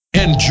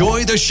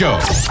Enjoy the show.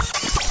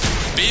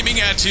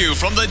 Beaming at you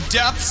from the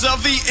depths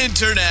of the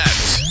internet.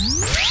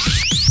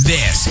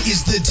 This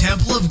is the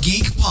Temple of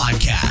Geek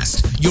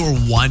podcast, your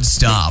one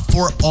stop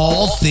for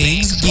all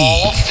things geek.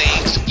 All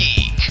things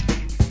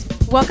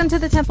geek. Welcome to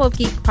the Temple of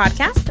Geek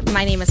podcast.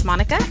 My name is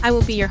Monica. I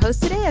will be your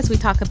host today as we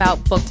talk about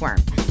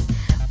Bookworm.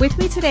 With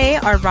me today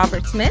are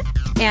Robert Smith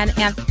and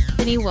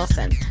Anthony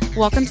Wilson.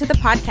 Welcome to the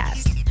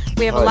podcast.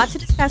 We have a lot to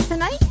discuss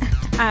tonight.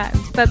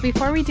 But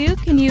before we do,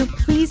 can you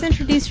please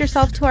introduce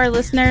yourself to our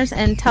listeners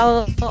and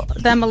tell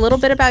them a little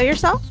bit about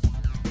yourself?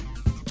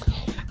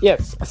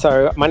 Yes,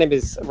 so my name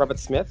is Robert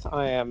Smith.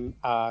 I am,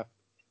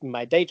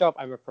 my day job,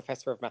 I'm a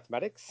professor of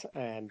mathematics,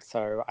 and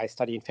so I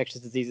study infectious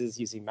diseases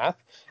using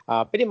math.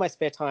 But in my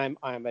spare time,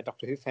 I'm a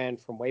Doctor Who fan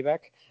from way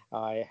back.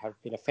 I have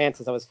been a fan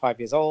since I was 5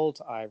 years old.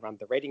 I run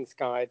the ratings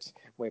guide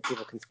where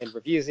people can send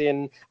reviews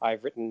in.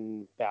 I've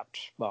written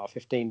about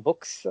 15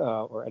 books,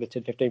 or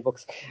edited 15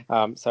 books.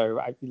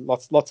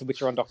 Lots of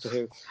which are on Doctor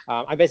Who.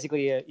 I'm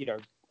basically,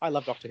 I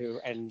love Doctor Who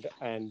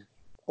and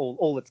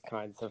all its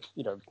kinds of,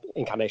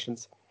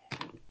 incarnations.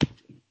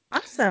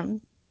 Awesome.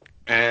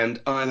 And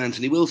I'm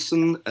Anthony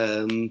Wilson.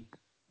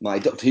 My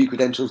Doctor Who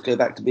credentials go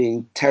back to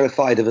being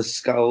terrified of a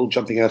skull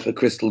jumping out of a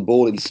crystal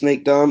ball in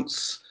Snake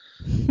Dance.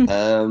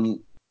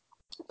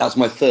 That's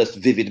my first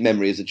vivid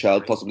memory as a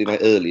child, possibly my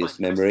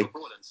earliest memory.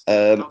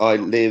 I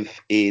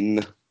live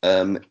in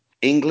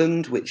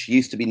England, which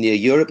used to be near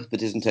Europe,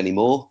 but isn't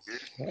anymore.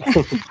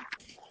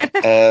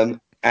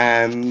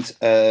 And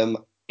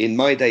in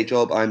my day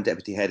job, I'm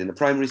deputy head in a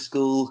primary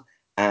school,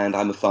 and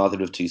I'm a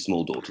father of two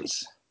small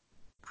daughters.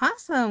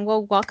 Awesome.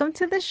 Well, welcome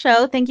to the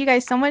show. Thank you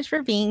guys so much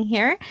for being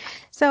here.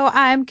 So,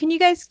 can you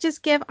guys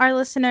just give our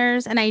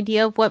listeners an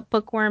idea of what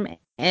Bookworm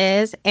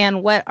is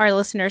and what our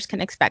listeners can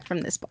expect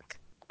from this book?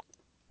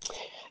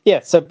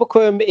 Yeah, so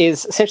Bookworm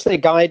is essentially a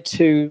guide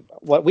to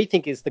what we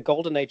think is the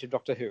golden age of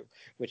Doctor Who,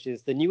 which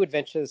is the new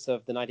adventures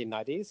of the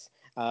 1990s.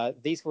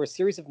 These were a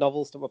series of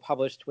novels that were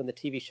published when the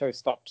TV show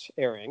stopped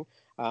airing,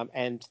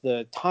 and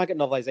the target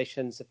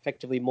novelizations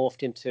effectively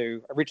morphed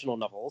into original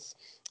novels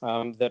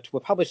that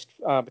were published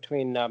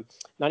between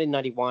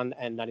 1991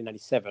 and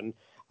 1997.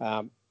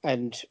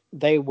 And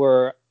they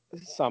were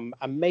some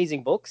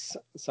amazing books,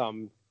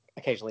 some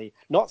occasionally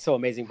not so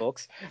amazing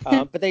books,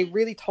 but they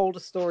really told a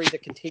story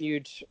that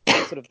continued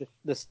sort of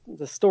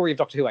the story of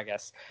Doctor Who, I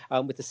guess,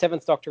 with the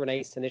Seventh Doctor and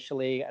Ace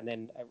initially, and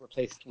then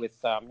replaced with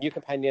new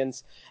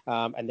companions,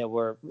 and there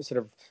were sort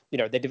of,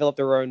 they developed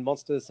their own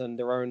monsters and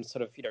their own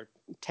sort of,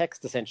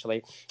 text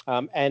essentially,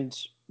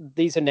 and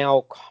these are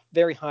now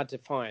very hard to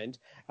find,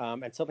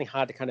 and something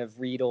hard to kind of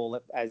read all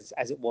as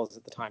it was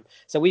at the time.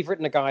 So we've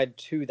written a guide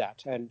to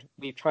that, and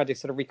we've tried to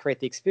sort of recreate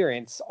the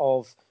experience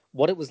of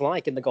what it was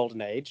like in the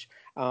Golden Age,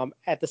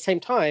 at the same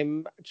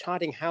time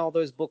charting how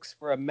those books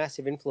were a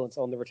massive influence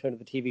on the return of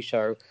the TV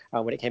show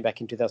when it came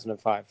back in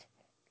 2005.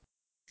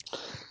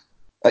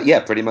 Yeah,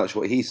 pretty much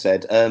what he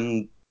said.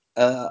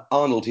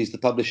 Arnold, who's the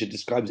publisher,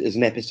 describes it as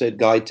an episode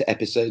guide to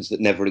episodes that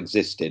never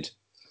existed.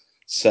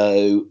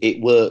 So it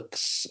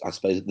works, I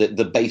suppose,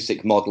 the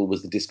basic model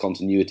was the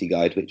discontinuity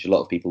guide, which a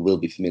lot of people will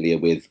be familiar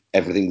with.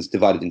 Everything's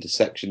divided into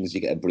sections.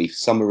 You get a brief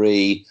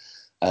summary.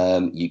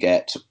 You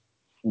get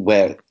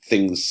where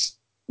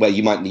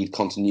you might need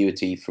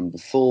continuity from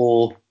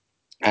before,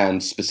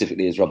 and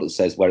specifically, as Robert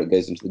says, where it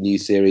goes into the new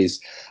series,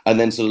 and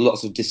then sort of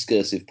lots of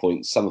discursive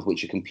points, some of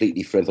which are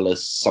completely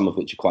frivolous, some of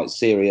which are quite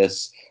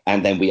serious,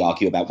 and then we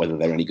argue about whether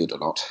they're any good or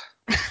not.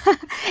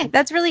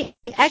 That's really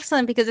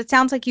excellent, because it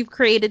sounds like you've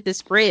created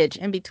this bridge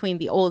in between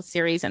the old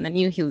series and the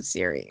new Who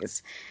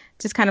series.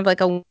 Just kind of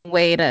like a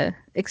way to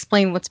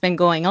explain what's been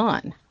going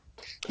on.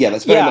 Yeah,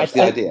 that's very much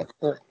the idea.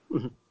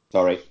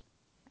 Sorry.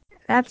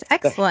 That's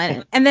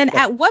excellent. And then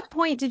at what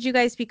point did you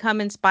guys become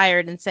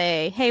inspired and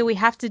say, hey, we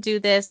have to do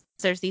this?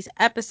 There's these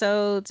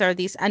episodes or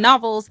these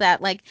novels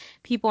that like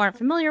people aren't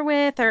familiar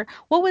with, or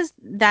what was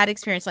that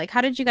experience like?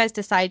 How did you guys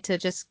decide to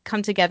just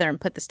come together and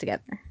put this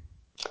together?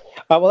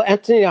 Well,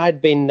 Anthony and I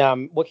had been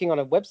working on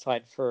a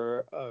website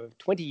for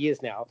 20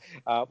 years now,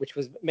 which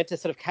was meant to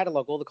sort of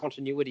catalog all the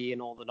continuity in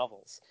all the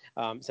novels.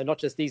 So not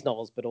just these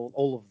novels, but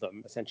all of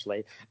them,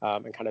 essentially.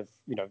 And kind of,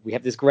 we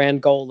have this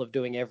grand goal of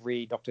doing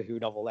every Doctor Who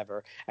novel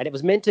ever. And it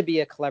was meant to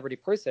be a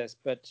collaborative process,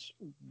 but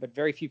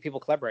very few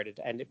people collaborated.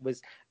 And it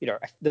was, there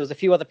was a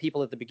few other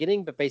people at the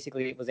beginning, but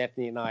basically it was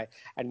Anthony and I.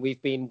 And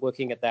we've been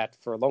working at that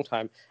for a long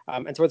time.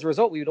 And so as a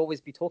result, we would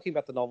always be talking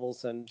about the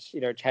novels and,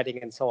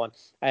 chatting and so on.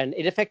 And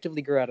it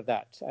effectively grew out of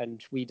that.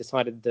 And we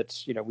decided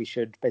that, we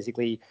should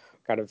basically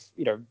kind of,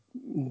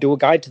 do a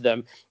guide to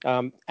them.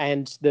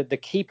 And the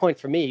key point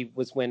for me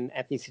was when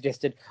Anthony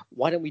suggested,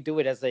 why don't we do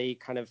it as a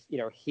kind of,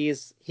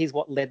 here's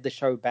what led the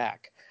show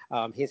back.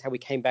 Here's how we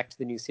came back to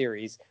the new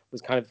series,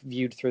 was kind of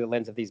viewed through the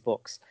lens of these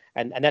books.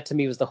 And that to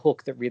me was the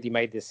hook that really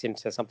made this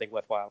into something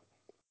worthwhile.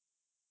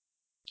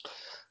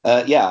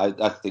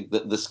 I think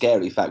that the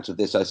scary factor of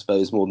this, I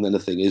suppose, more than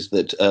anything, is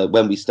that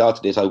when we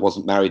started it, I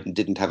wasn't married and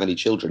didn't have any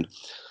children.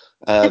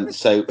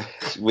 So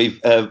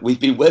we've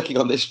been working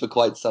on this for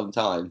quite some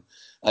time.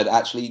 I'd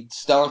actually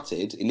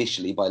started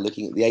initially by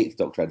looking at the Eighth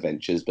Doctor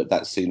adventures, but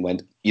that soon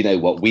went, you know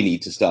what, we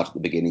need to start at the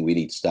beginning. We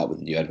need to start with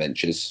the new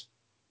adventures.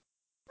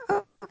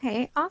 Oh,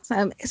 okay,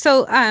 awesome.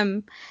 So,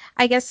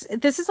 I guess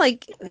this is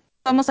like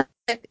almost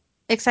like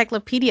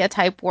encyclopedia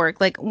type work.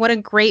 Like, what a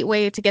great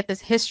way to get this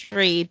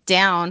history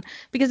down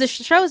because the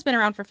show has been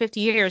around for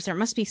 50 years. There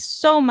must be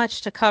so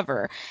much to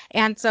cover.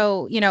 And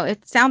so,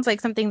 it sounds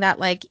like something that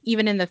like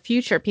even in the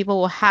future, people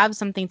will have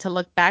something to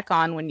look back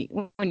on when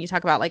you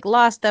talk about like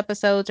lost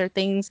episodes or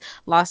things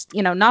lost,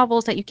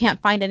 novels that you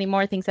can't find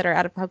anymore, things that are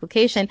out of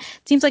publication.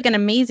 It seems like an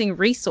amazing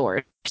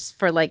resource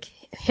for like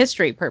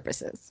history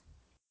purposes.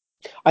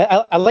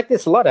 I like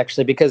this a lot,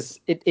 actually, because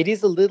it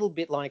is a little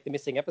bit like the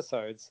missing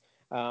episodes.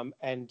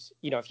 And,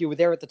 if you were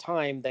there at the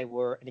time, they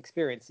were an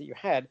experience that you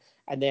had.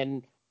 And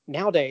then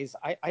nowadays,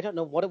 I don't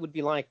know what it would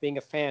be like being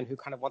a fan who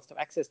kind of wants to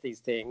access these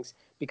things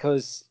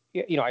because,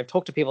 I've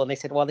talked to people and they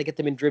said, well, they get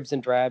them in dribs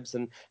and drabs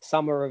and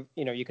some are,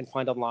 you can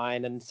find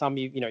online and some,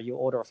 you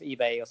order off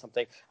eBay or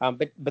something.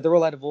 But they're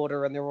all out of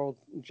order and they're all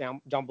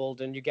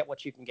jumbled and you get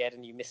what you can get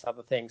and you miss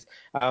other things.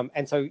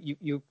 And so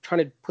you're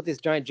trying to put this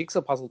giant jigsaw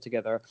puzzle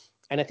together.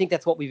 And I think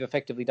that's what we've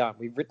effectively done.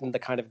 We've written the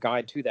kind of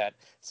guide to that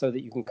so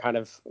that you can kind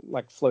of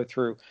like flow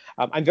through.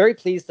 I'm very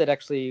pleased that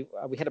actually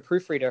we had a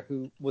proofreader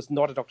who was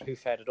not a Doctor Who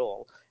fan at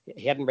all.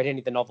 He hadn't read any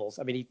of the novels.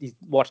 I mean, he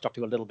watched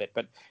Doctor Who a little bit,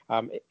 but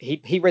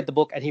he read the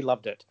book and he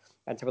loved it.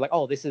 And so we're like,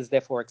 oh, this is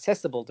therefore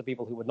accessible to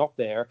people who were not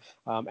there,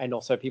 and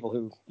also people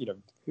who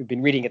who've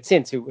been reading it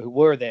since who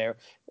were there.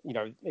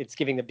 It's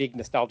giving a big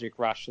nostalgic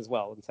rush as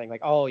well and saying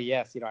like, oh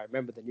yes, I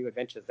remember the new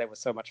adventures. They were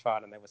so much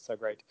fun and they were so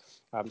great.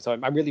 So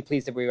I'm really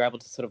pleased that we were able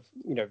to sort of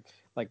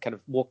like kind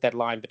of walk that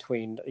line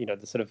between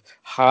the sort of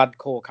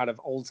hardcore kind of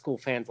old school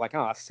fans like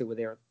us who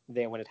were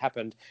there when it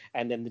happened,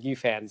 and then the new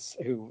fans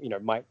who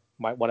might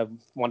want to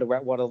wonder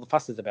what all the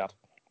fuss is about.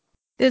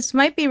 This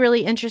might be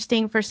really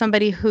interesting for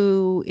somebody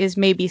who is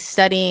maybe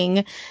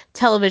studying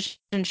television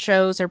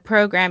shows or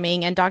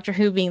programming, and Doctor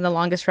Who being the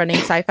longest running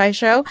sci-fi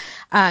show,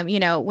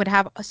 would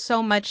have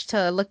so much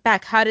to look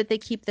back. How did they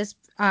keep this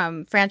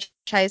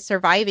franchise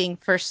surviving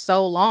for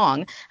so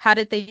long? How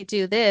did they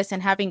do this?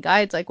 And having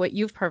guides like what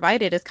you've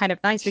provided is kind of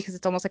nice because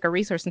it's almost like a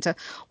resource into,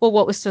 well,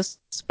 what was so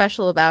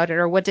special about it,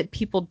 or what did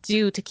people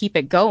do to keep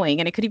it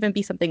going? And it could even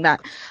be something that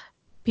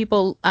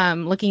people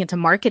looking into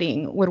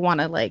marketing would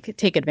want to like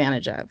take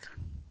advantage of.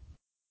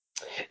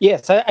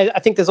 Yes, I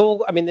think there's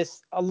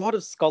a lot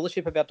of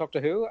scholarship about Doctor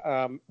Who,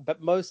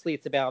 but mostly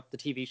it's about the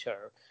TV show.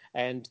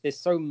 And there's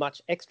so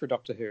much extra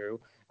Doctor Who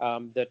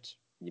that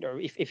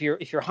if you're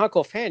a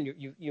hardcore fan,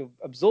 you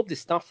absorb this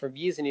stuff for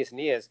years and years and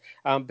years.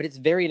 But it's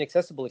very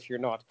inaccessible if you're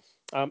not.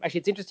 Actually,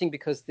 it's interesting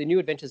because the New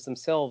Adventures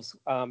themselves,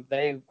 I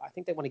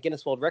think they won a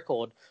Guinness World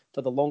Record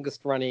for the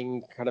longest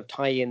running kind of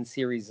tie-in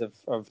series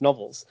of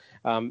novels.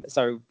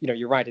 So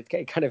you're right.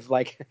 It kind of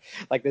like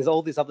there's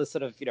all this other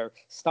sort of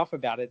stuff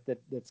about it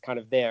that's kind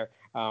of there.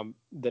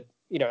 That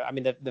I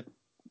mean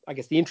I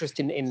guess the interest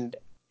in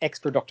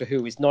extra Doctor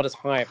Who is not as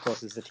high, of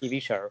course, as the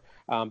TV show,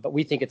 but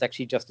we think it's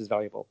actually just as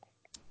valuable.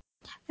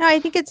 No, I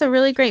think it's a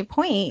really great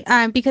point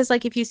because,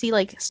 like, if you see,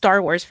 like,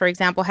 Star Wars, for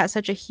example, has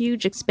such a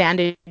huge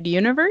expanded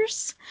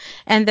universe,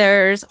 and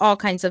there's all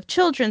kinds of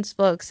children's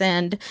books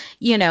and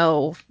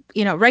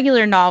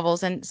regular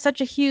novels, and such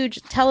a huge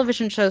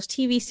television shows,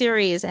 TV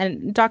series,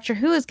 and Doctor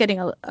Who is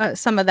getting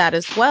some of that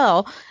as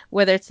well,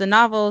 whether it's the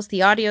novels,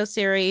 the audio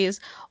series,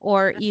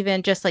 or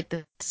even just like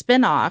the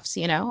spin-offs.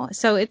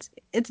 So it's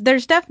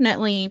there's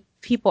definitely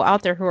people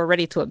out there who are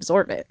ready to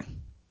absorb it.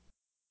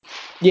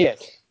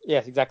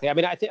 Yes, exactly. I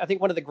mean, I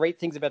think one of the great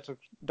things about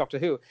Doctor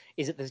Who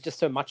is that there's just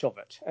so much of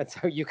it, and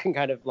so you can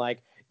kind of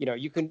like,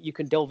 you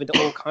can delve into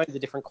all kinds of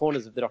different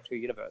corners of the Doctor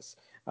Who universe,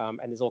 and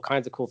there's all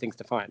kinds of cool things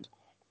to find.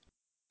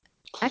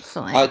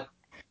 Excellent.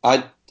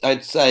 I'd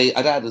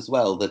add as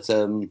well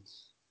that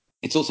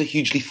it's also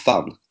hugely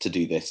fun to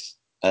do this,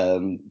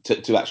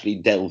 to actually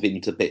delve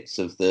into bits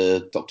of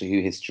the Doctor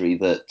Who history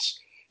that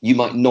you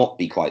might not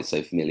be quite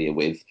so familiar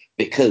with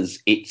because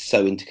it's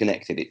so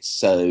interconnected.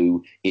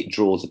 It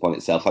draws upon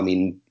itself. I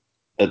mean,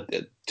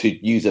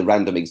 to use a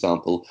random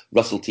example,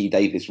 Russell T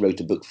Davies wrote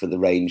a book for The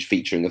Range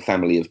featuring a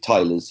family of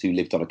Tylers who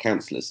lived on a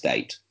council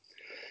estate.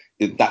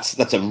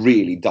 That's a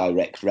really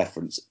direct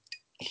reference.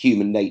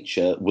 Human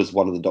Nature was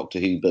one of the Doctor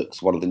Who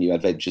books, one of the New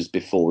Adventures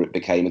before it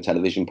became a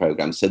television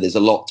programme. So there's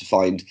a lot to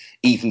find,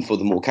 even for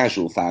the more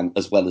casual fan,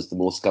 as well as the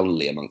more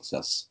scholarly amongst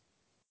us.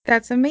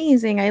 That's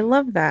amazing. I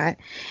love that.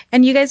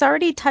 And you guys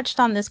already touched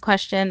on this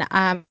question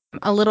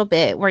a little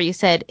bit where you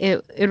said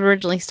it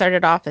originally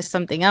started off as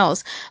something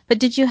else. But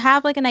did you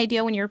have like an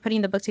idea when you were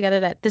putting the book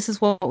together that this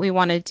is what we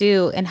want to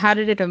do? And how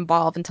did it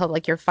evolve until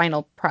like your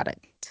final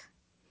product?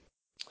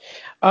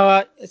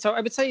 So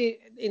I would say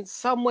in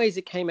some ways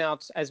it came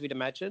out as we'd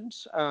imagined.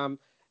 I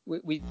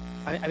mean,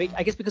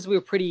 I guess because we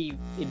were pretty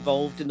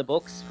involved in the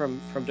books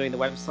from doing the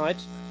website,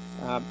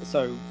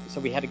 so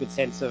we had a good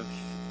sense of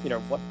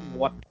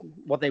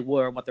what they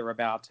were and what they were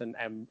about,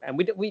 and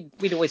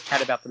we'd always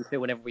chat about them too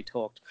whenever we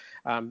talked.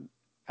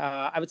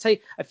 I would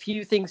say a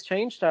few things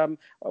changed.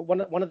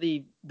 One of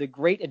the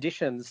great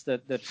additions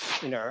that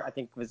I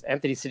think was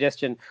Anthony's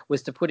suggestion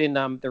was to put in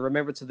the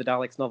Remembrance of the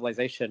Daleks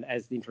novelization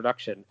as the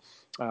introduction,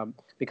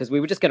 because we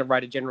were just going to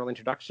write a general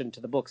introduction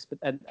to the books. But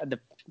and the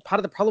part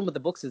of the problem with the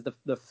books is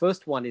the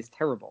first one is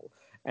terrible,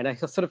 and I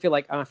sort of feel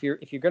like if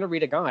you're going to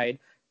read a guide,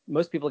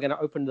 most people are going to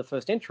open the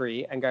first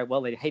entry and go,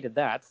 well, they hated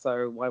that,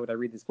 so why would I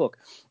read this book?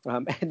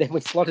 And then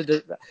we slotted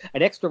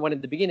an extra one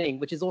in the beginning,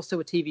 which is also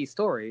a TV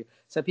story,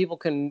 so people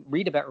can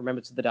read about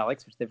Remembrance of the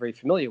Daleks, which they're very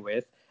familiar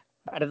with.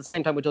 And at the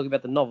same time, we're talking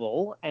about the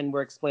novel, and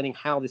we're explaining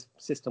how this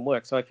system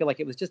works. So I feel like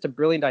it was just a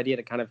brilliant idea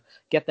to kind of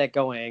get that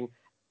going,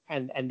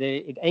 and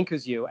it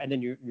anchors you, and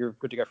then you're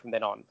good to go from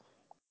then on.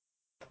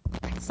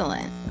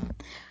 Excellent.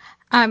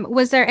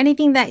 Was there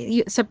anything that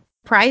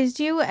surprised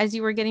you as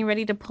you were getting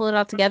ready to pull it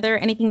all together?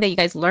 Anything that you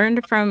guys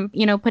learned from,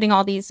 putting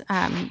all these,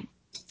 I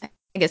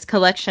guess,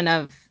 collection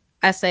of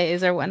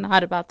essays or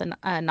whatnot about the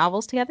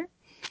novels together?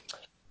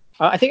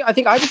 I think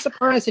I was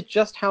surprised at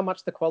just how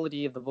much the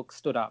quality of the book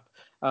stood up.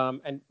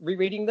 And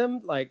rereading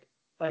them,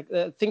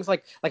 things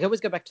like I always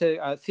go back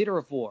to Theatre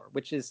of War,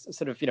 which is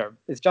sort of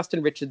is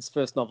Justin Richards'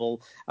 first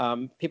novel.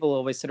 People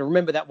always sort of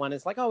remember that one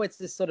as like, oh, it's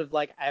this sort of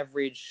like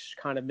average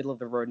kind of middle of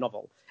the road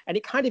novel, and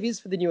it kind of is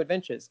for the New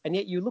Adventures. And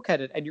yet you look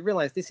at it and you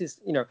realize this is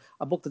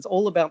a book that's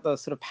all about the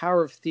sort of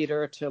power of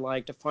theatre to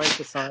like define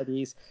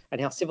societies and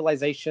how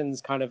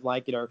civilizations kind of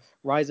like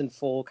rise and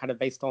fall kind of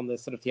based on the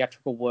sort of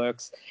theatrical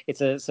works.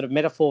 It's a sort of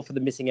metaphor for the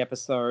missing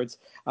episodes.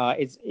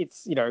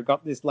 It's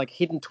got this like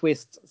hidden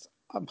twists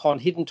upon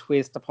hidden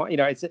twist upon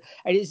it's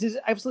this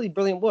absolutely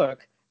brilliant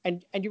work,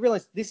 and you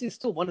realize this is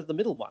still one of the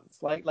middle ones.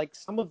 Like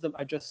some of them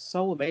are just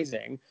so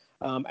amazing,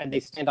 and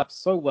they stand up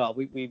so well.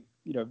 We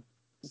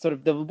sort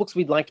of the books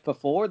we'd liked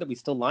before that we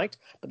still liked,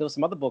 but there were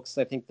some other books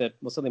I think that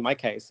was certainly my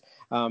case,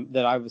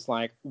 that I was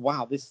like,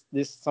 wow, this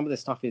some of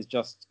this stuff is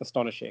just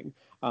astonishing,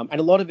 and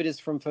a lot of it is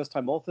from first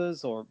time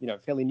authors or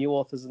fairly new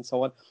authors and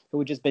so on,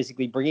 who are just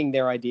basically bringing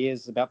their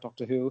ideas about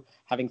Doctor Who,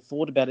 having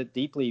thought about it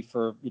deeply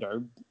for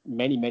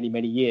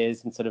many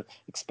years and sort of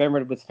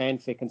experimented with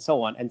fanfic and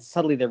so on, and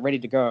suddenly they're ready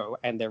to go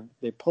and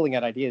they're pulling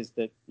out ideas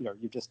that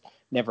you've just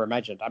never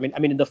imagined. I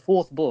mean in the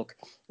fourth book,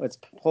 it's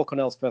Paul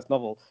Cornell's first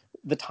novel,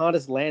 the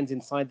TARDIS lands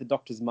inside the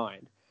Doctor's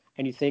mind,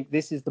 and you think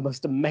this is the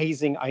most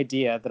amazing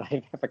idea that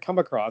I've ever come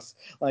across.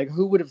 Like,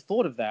 who would have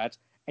thought of that?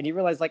 And you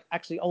realize, like,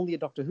 actually only a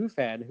Doctor Who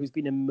fan who's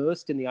been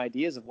immersed in the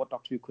ideas of what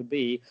Doctor Who could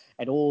be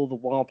and all the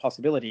wild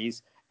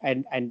possibilities,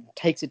 and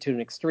takes it to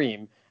an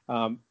extreme.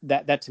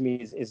 That to me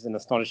is an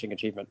astonishing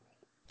achievement.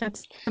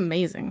 That's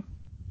amazing.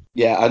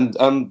 Yeah, and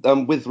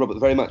I'm with Robert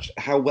very much.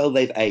 How well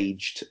they've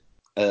aged.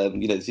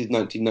 This is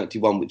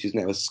 1991, which is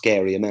now a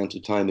scary amount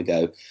of time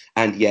ago,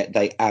 and yet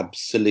they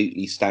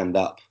absolutely stand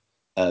up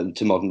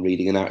to modern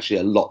reading and are actually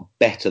a lot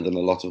better than a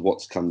lot of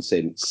what's come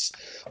since.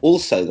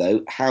 Also,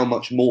 though, how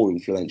much more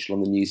influential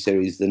on the new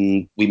series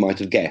than we might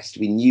have guessed.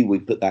 We knew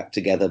we'd put that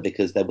together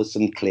because there were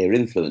some clear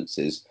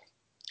influences,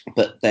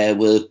 but there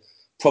were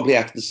probably,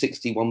 out of the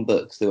 61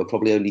 books, there were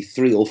probably only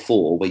 3 or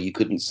 4 where you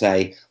couldn't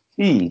say,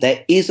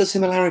 there is a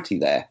similarity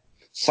there.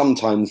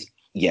 Sometimes,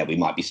 yeah, we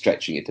might be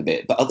stretching it a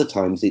bit, but other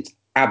times it's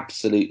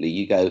absolutely,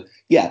 you go,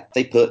 yeah,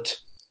 they put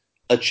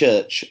a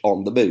church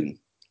on the moon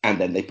and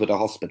then they put a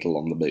hospital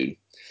on the moon.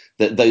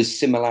 That those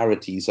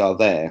similarities are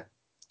there.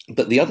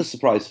 But the other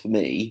surprise for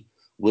me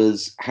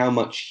was how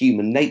much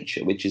human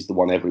nature, which is the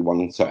one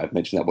everyone, sorry, I've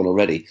mentioned that one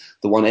already,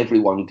 the one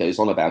everyone goes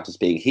on about as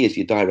being, here's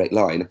your direct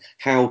line,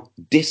 how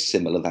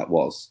dissimilar that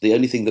was. The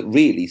only thing that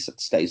really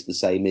stays the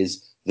same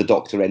is the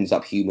Doctor ends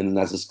up human and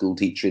as a school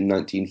teacher in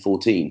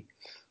 1914.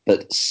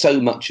 But so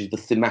much of the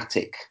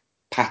thematic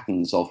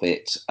patterns of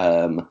it,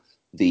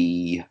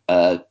 the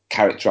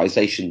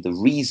characterization, the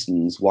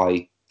reasons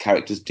why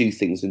characters do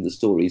things in the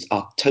stories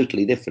are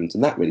totally different,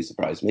 and that really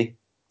surprised me.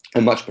 I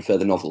much prefer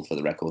the novel, for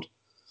the record.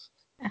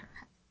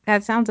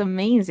 That sounds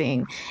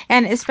amazing.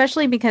 And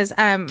especially because,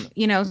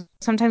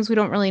 sometimes we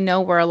don't really know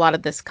where a lot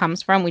of this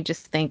comes from. We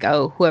just think,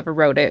 oh, whoever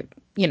wrote it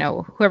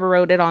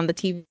on the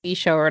TV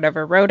show or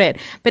whatever wrote it.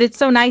 But it's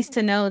so nice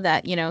to know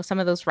that, some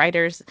of those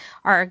writers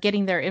are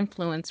getting their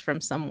influence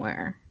from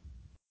somewhere.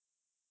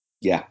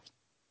 Yeah.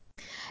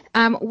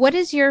 What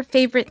is your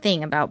favorite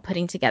thing about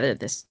putting together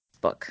this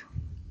book?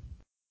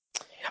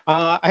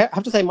 I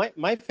have to say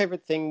my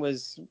favorite thing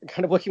was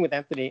kind of working with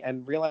Anthony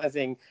and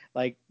realizing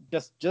like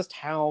just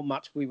how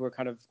much we were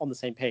kind of on the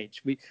same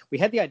page. We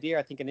had the idea,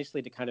 I think,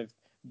 initially to kind of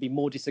be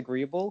more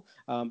disagreeable,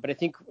 but I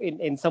think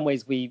in some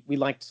ways we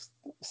liked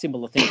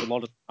similar things a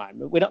lot of the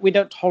time. We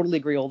don't totally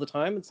agree all the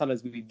time, and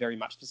sometimes we very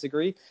much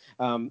disagree.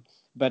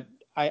 But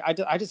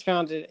I just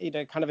found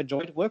it kind of a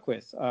joy to work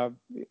with.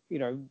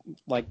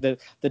 Like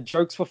the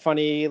jokes were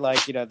funny,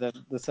 like the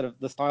sort of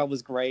the style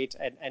was great,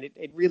 and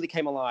it really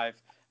came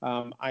alive.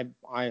 I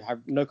have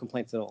no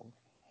complaints at all.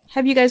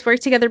 Have you guys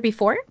worked together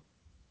before?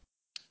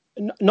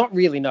 Not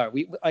really, no.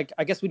 I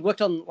guess we'd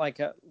worked on like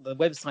the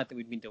website that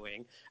we'd been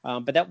doing,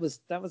 but that was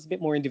a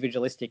bit more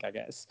individualistic, I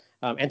guess.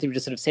 Anthony would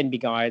just sort of send me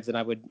guides, and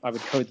I would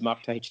code them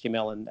up to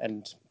HTML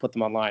and put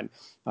them online.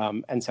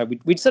 And so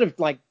we'd sort of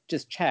like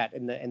just chat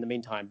in the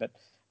meantime. But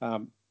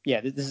yeah,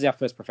 this is our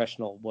first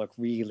professional work,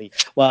 really.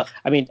 Well,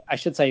 I mean, I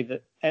should say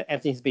that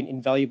Anthony has been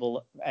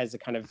invaluable as a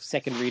kind of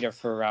second reader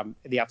for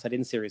the Outside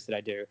In series that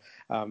I do,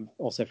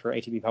 also for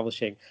ATB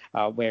Publishing,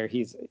 where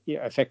he's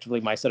effectively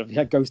my sort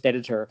of ghost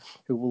editor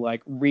who will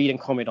like read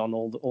and comment on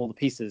all the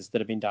pieces that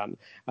have been done.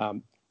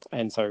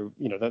 And so,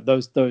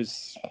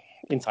 those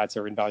insights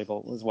are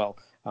invaluable as well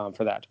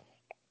for that.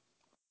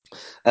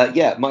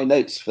 Yeah, my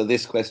notes for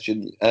this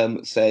question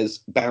says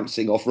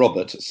bouncing off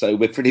Robert, so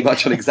we're pretty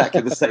much on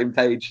exactly the same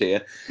page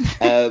here.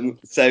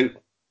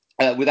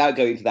 Without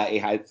going into that,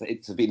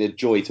 it's been a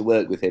joy to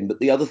work with him. But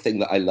the other thing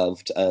that I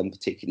loved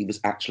particularly was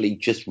actually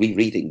just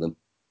rereading them.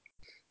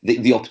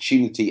 The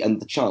opportunity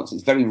and the chance.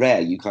 It's very rare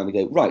you kind of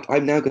go, right,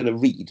 I'm now going to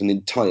read an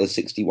entire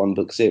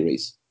 61-book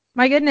series.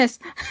 My goodness.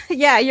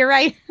 Yeah, you're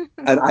right.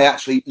 And I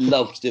actually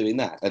loved doing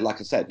that. And like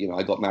I said,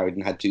 I got married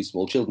and had 2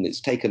 small children. It's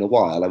taken a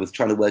while. I was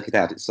trying to work it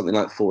out. It's something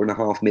like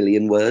 4.5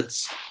 million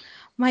words.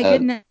 My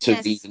goodness. To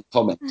read and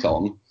comment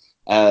on.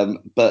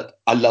 But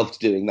I loved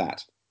doing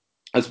that,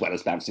 as well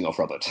as bouncing off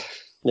Robert.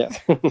 Yeah.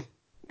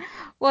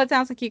 Well, it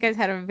sounds like you guys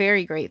had a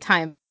very great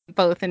time,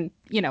 both in,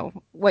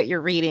 what you're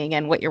reading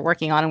and what you're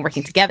working on and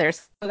working together.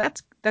 So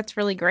that's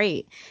really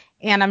great.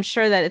 And I'm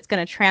sure that it's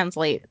going to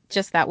translate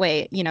just that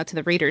way, to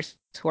the readers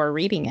who are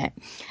reading it.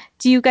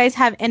 Do you guys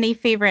have any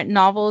favorite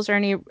novels or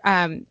any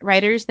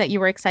writers that you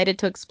were excited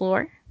to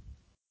explore?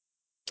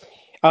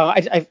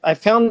 I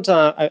found,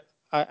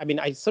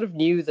 I sort of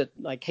knew that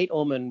like Kate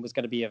Orman was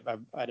going to be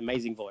an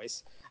amazing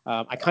voice.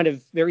 I kind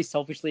of very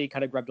selfishly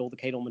kind of grabbed all the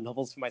Kate Orman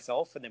novels for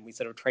myself, and then we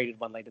sort of traded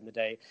one late in the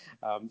day,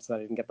 so I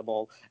didn't get them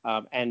all.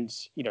 And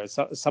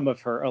some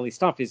of her early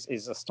stuff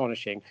is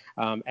astonishing,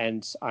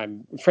 and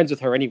I'm friends with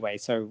her anyway.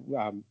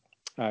 So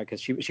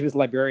because she was a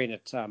librarian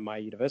at my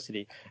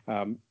university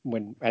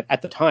when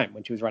at the time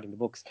when she was writing the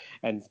books,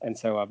 and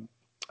so.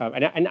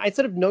 And I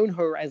sort of known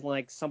her as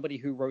like somebody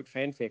who wrote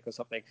fanfic or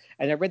something.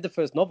 And I read the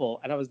first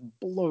novel and I was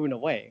blown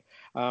away.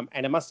 And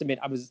I must admit,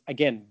 I was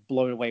again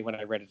blown away when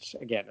I read it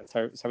again. And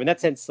so in that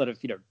sense, sort of,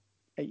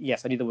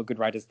 yes, I knew there were good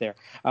writers there.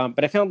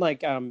 But I found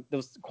like there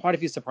was quite a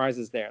few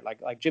surprises there.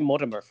 Like Jim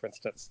Mortimer, for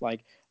instance,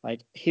 like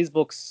his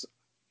books.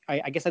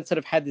 I guess I'd sort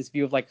of had this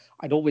view of like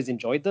I'd always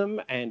enjoyed them,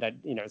 and I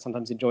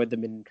sometimes enjoyed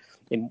them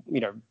in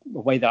a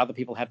way that other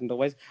people hadn't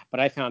always.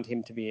 But I found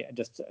him to be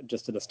just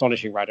an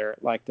astonishing writer.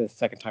 Like the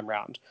second time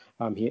round,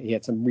 he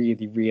had some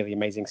really really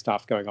amazing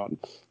stuff going on,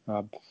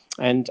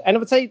 and I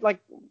would say like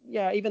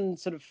even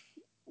sort of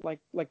like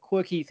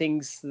quirky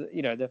things.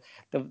 There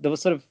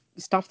was sort of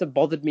stuff that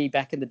bothered me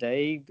back in the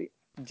day,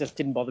 just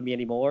didn't bother me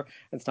anymore,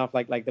 and stuff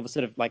like there was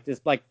sort of like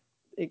this like.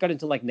 It got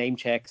into like name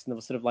checks, and there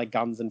was sort of like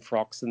guns and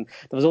frocks, and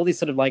there was all these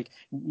sort of like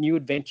new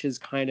adventures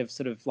kind of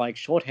sort of like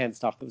shorthand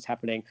stuff that was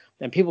happening,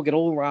 and people get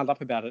all riled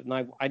up about it, and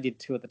I did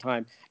too at the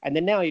time. And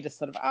then now you just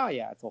sort of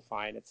yeah, it's all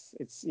fine, it's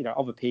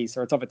of a piece,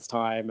 or it's of its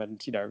time,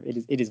 and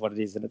it is what it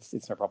is, and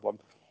it's no problem.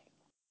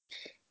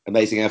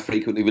 Amazing how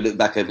frequently we look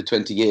back over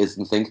 20 years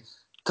and think,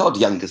 God,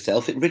 younger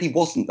self, it really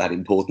wasn't that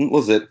important,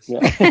 was it?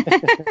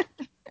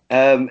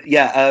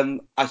 Yeah.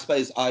 I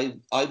suppose I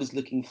was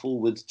looking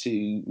forward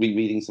to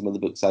rereading some of the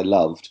books I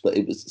loved, but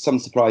it was some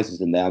surprises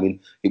in there. I mean,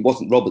 it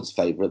wasn't Robert's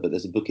favourite, but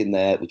there's a book in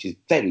there which is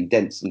very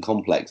dense and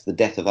complex, The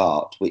Death of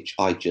Art, which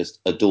I just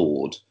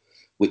adored,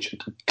 which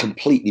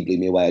completely blew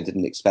me away. I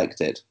didn't expect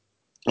it.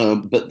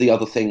 But the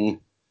other thing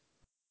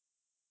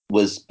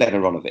was Ben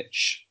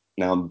Aronovich.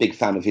 Now, I'm a big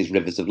fan of his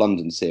Rivers of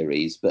London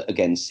series, but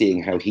again,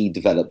 seeing how he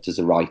developed as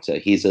a writer,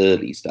 his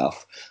early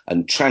stuff,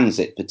 and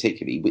Transit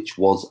particularly, which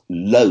was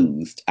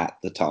loathed at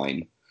the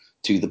time,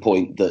 to the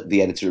point that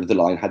the editor of The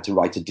Line had to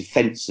write a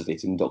defence of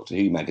it in Doctor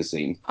Who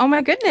magazine. Oh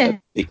my goodness.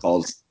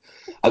 Because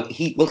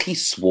he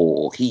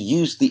swore. He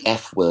used the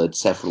F word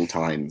several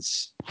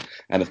times.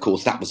 And of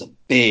course, that was a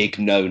big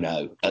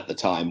no-no at the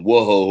time.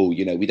 Whoa,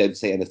 we don't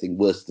say anything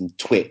worse than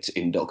twit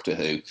in Doctor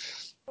Who.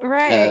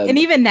 Right, and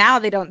even now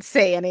they don't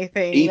say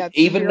anything.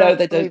 Even though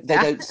they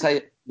don't say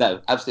it.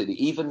 No, absolutely.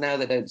 Even now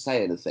they don't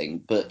say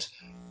anything, but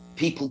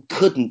people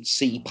couldn't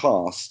see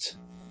past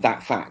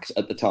that fact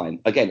at the time.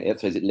 Again, I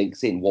suppose it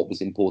links in what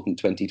was important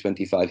 20,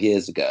 25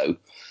 years ago.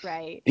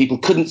 Right. People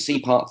couldn't see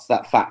past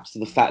that fact to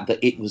the fact that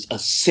it was a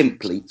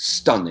simply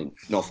stunning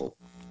novel,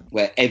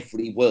 where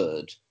every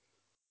word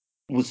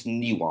was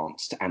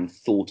nuanced and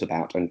thought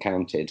about and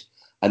counted.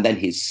 And then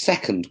his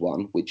second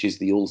one, which is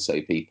The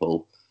Also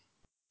People,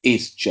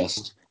 is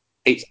just,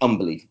 it's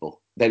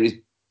unbelievable. There is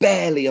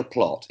barely a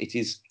plot. It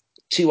is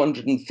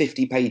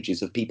 250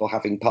 pages of people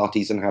having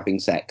parties and having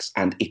sex,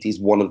 and it is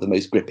one of the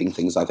most gripping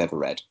things I've ever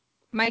read.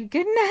 My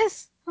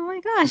goodness. Oh my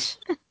gosh.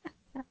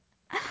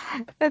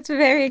 That's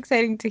very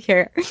exciting to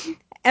hear.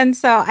 And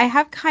so I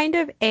have kind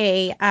of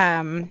a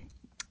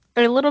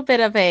little bit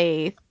of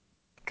a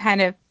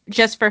kind of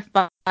just for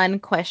fun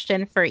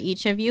question for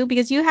each of you,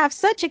 because you have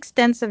such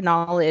extensive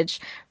knowledge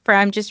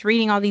from just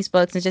reading all these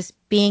books and just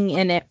being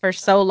in it for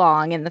so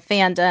long in the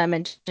fandom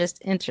and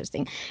just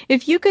interesting.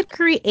 If you could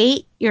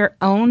create your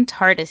own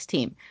TARDIS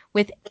team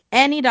with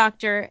any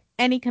doctor,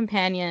 any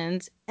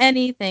companions,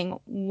 anything,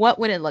 what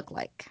would it look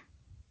like?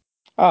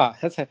 Ah,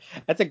 that's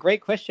a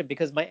great question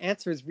because my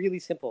answer is really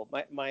simple.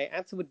 My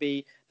answer would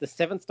be the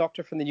Seventh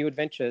Doctor from the New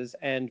Adventures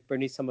and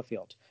Bernice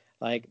Summerfield.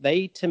 Like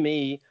they to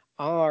me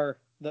are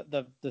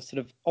the sort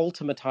of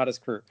ultimate TARDIS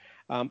crew.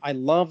 I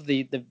love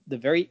the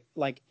very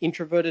like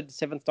introverted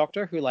Seventh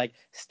Doctor who like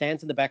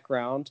stands in the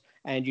background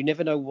and you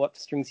never know what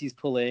strings he's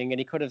pulling, and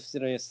he could have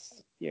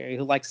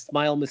he'll like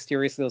smile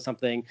mysteriously or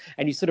something,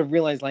 and you sort of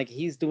realize like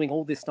he's doing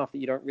all this stuff that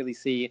you don't really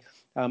see.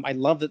 I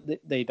love that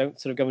they don't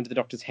sort of go into the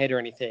Doctor's head or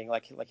anything.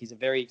 Like he's a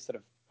very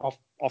sort of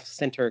off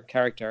center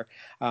character.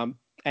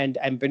 And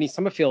Bernice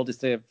Summerfield is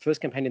the first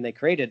companion they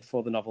created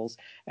for the novels,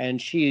 and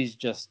she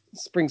just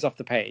springs off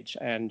the page.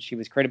 And she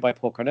was created by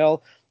Paul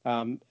Cornell,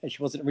 and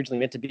she wasn't originally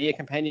meant to be a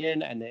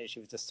companion, and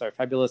she was just so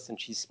fabulous, and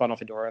she spun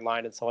off into her own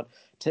line and so on.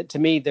 To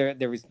me,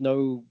 there is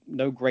no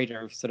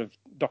greater sort of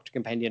Doctor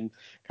companion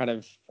kind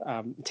of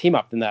team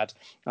up than that.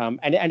 And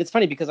it's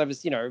funny because I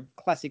was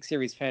classic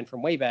series fan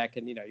from way back,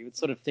 and you would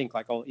sort of think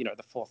like, oh,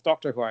 the Fourth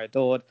Doctor who I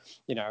adored,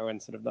 and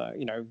sort of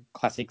the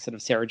classic sort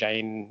of Sarah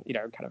Jane,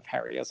 kind of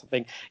Harry or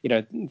something,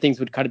 things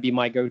would kind of be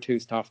my go-to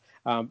stuff.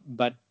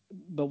 But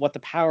what the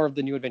power of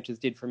the New Adventures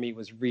did for me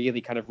was really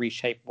kind of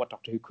reshape what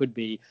Doctor Who could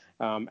be,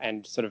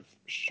 and sort of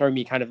show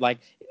me kind of like,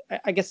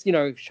 I guess,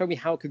 show me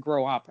how it could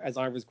grow up as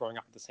I was growing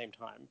up at the same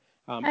time.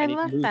 I And it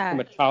love moved from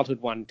a that. childhood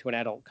one to an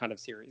adult kind of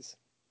series.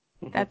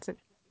 That's it.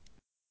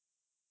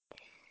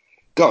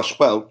 Gosh,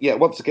 well, yeah.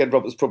 Once again,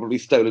 Robert's probably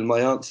stolen my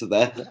answer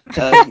there.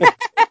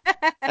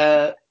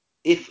 Um,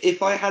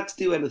 if I had to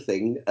do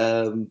anything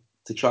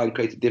to try and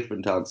create a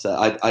different answer,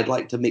 I'd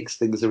like to mix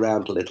things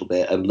around a little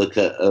bit and look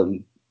at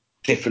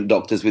different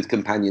Doctors with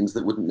companions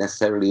that wouldn't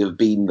necessarily have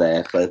been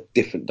there for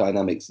different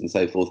dynamics and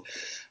so forth.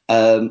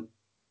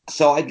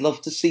 So I'd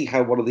love to see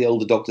how one of the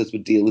older Doctors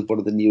would deal with one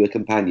of the newer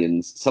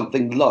companions,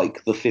 something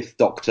like the Fifth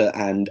Doctor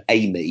and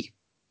Amy.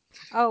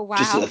 Oh,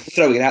 Just sort wow. of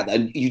throwing it out there,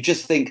 and you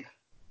just think,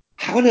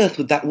 how on earth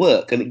would that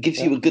work? And it gives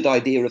you a good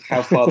idea of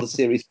how far the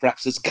series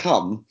perhaps has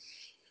come,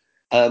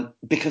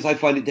 because I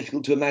find it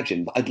difficult to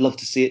imagine, but I'd love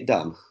to see it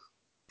done.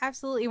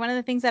 Absolutely. One of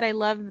the things that I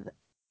love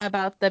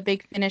about the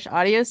Big Finish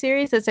audio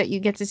series is that you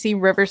get to see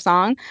River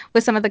Song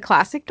with some of the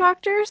classic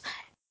Doctors.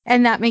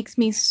 And that makes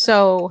me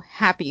so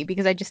happy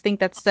because I just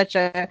think that's such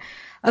a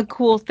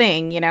cool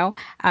thing.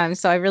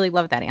 So I really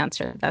love that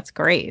answer. That's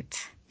great.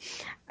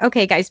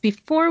 Okay, guys,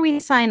 before we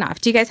sign off,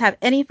 do you guys have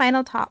any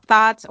final top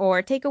thoughts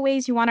or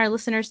takeaways you want our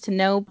listeners to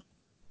know?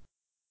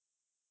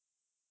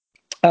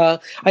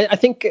 I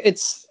think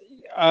it's.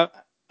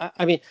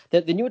 I mean,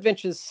 the New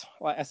Adventures.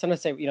 I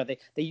sometimes say,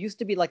 they used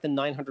to be like the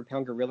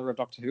 900-pound gorilla of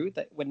Doctor Who.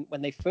 That when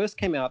they first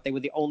came out, they were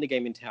the only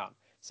game in town.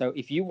 So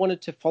if you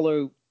wanted to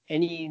follow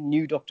any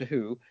new Doctor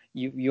Who,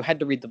 you had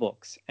to read the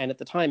books. And at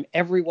the time,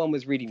 everyone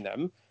was reading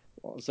them,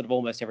 or sort of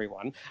almost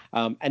everyone.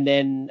 And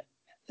then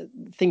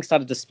things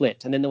started to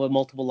split, and then there were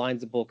multiple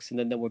lines of books, and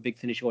then there were Big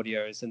Finish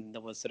audios, and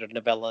there was sort of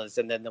novellas,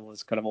 and then there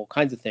was kind of all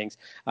kinds of things.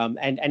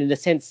 And in a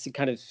sense, it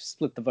kind of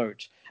split the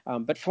vote.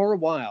 But for a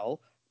while,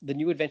 the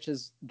New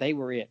Adventures, they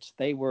were it.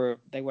 They were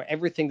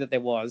everything that there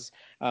was.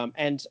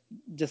 And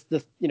just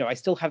I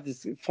still have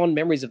this fond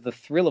memories of the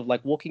thrill of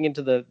like walking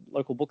into the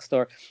local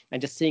bookstore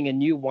and just seeing a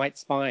new white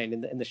spine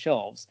in the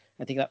shelves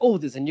and thinking like, oh,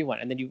 there's a new one.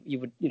 And then you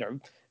would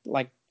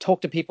like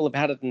talk to people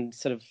about it and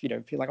sort of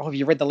feel like, oh, have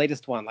you read the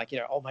latest one? Like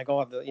oh my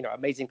god,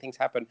 amazing things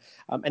happen.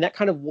 And that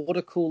kind of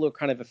water cooler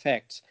kind of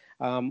effect,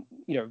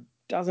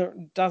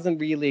 doesn't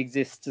really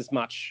exist as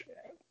much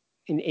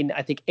in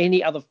I think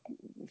any other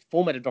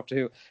format of Doctor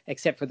Who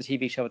except for the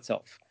TV show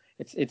itself.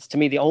 It's to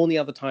me the only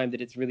other time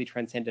that it's really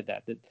transcended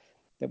that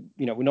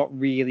we're not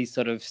really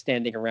sort of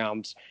standing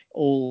around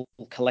all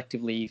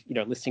collectively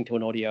listening to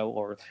an audio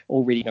or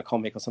reading a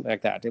comic or something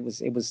like that. It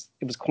was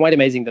quite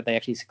amazing that they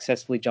actually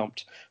successfully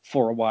jumped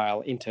for a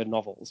while into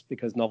novels,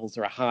 because novels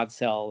are a hard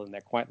sell and they're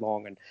quite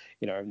long, and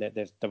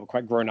they were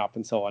quite grown up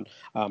and so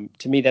on.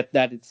 To me, that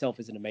itself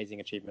is an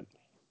amazing achievement.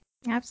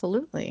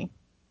 Absolutely.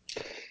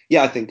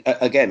 Yeah, I think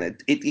again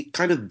it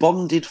kind of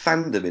bonded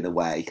fandom in a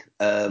way.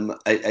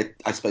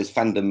 I suppose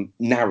fandom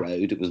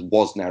narrowed. It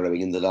was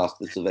narrowing in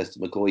the Sylvester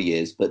McCoy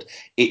years, but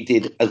it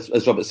did,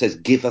 as Robert says,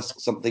 give us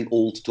something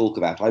all to talk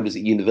about. I was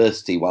at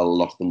university while a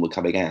lot of them were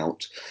coming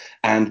out,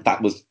 and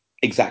that was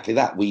exactly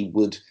that. We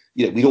would,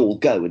 we'd all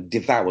go and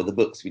devour the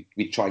books.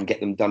 We'd try and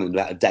get them done in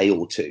about a day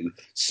or two,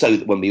 so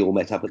that when we all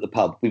met up at the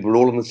pub, we were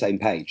all on the same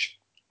page.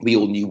 We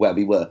all knew where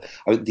we were.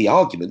 I mean, the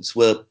arguments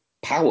were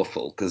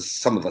powerful because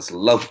some of us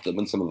loved them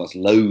and some of us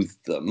loathed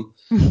them,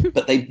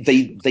 but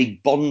they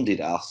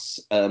bonded us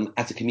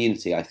as a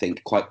community, I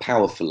think, quite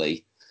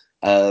powerfully,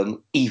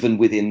 even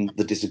within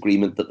the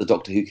disagreement that the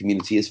Doctor Who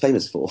community is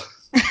famous for.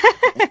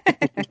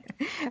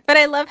 But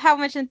I love how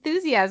much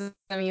enthusiasm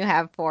you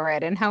have for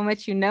it and how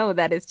much you know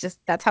that it's just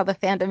that's how the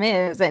fandom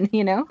is. And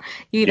you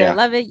either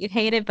love it, you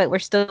hate it, but we're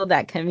still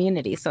that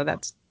community. So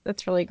that's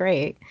really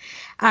great.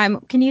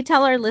 Can you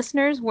tell our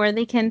listeners where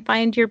they can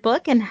find your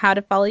book and how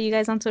to follow you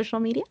guys on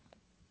social media?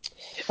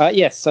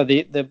 Yes, so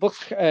the book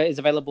is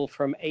available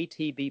from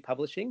ATB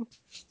Publishing.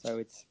 So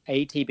it's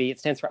ATB, it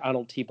stands for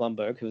Arnold T.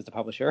 Blumberg, who is the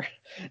publisher.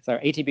 So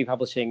ATB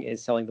Publishing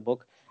is selling the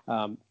book,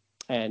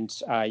 and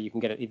you can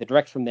get it either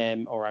direct from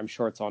them, or I'm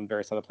sure it's on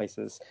various other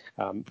places.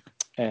 So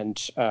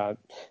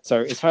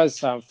as far as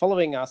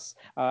following us,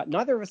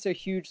 neither of us are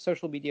huge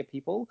social media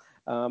people.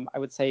 I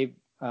would say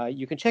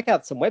you can check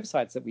out some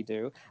websites that we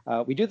do.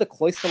 We do the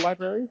Cloister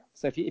Library.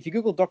 So if you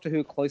Google Doctor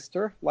Who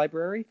Cloister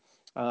Library,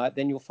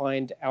 then you'll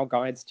find our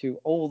guides to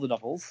all the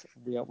novels.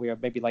 We are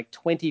maybe like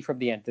 20 from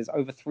the end. There's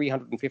over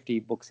 350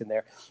 books in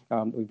there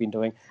that we've been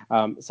doing.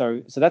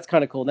 So that's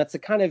kind of cool. And that's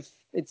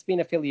it's been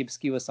a fairly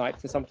obscure site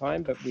for some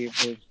time, but we're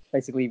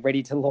basically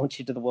ready to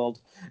launch into the world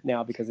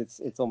now because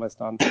it's almost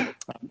done.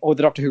 Or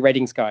the Doctor Who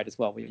Ratings Guide as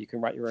well, where you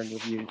can write your own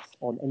reviews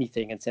on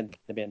anything and send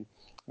them in.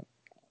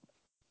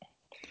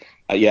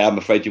 I'm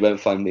afraid you won't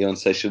find me on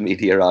social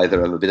media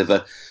either. I'm a bit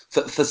of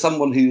for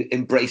someone who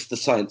embraced the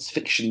science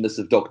fictionness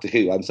of Doctor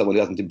Who, I'm someone who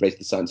hasn't embraced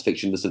the science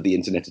fictionness of the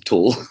internet at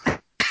all.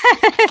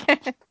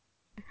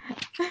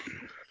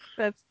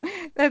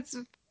 That's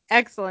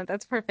excellent.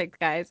 That's perfect,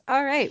 guys.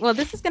 All right. Well,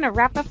 this is going to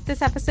wrap up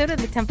this episode of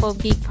the Temple of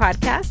Geek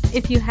podcast.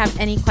 If you have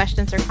any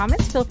questions or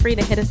comments, feel free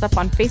to hit us up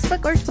on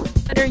Facebook or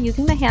Twitter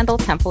using the handle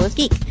Temple of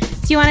Geek.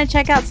 Do you want to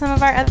check out some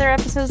of our other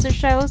episodes or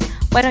shows?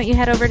 Why don't you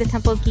head over to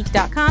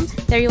templeofgeek.com?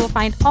 There you will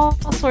find all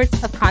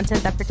sorts of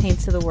content that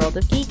pertains to the world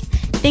of geek.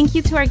 Thank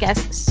you to our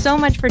guests so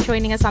much for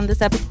joining us on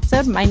this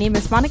episode. My name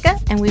is Monica,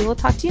 and we will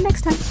talk to you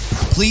next time.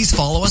 Please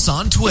follow us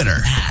on Twitter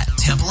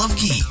 @Temple of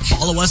Geek.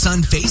 Follow us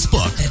on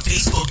Facebook at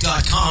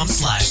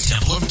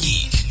facebook.com/Temple of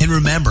Geek. And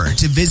remember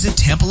to visit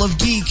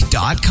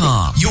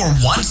templeofgeek.com, your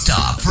one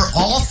stop for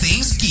all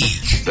things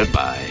geek.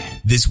 Goodbye.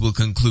 This will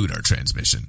conclude our transmission.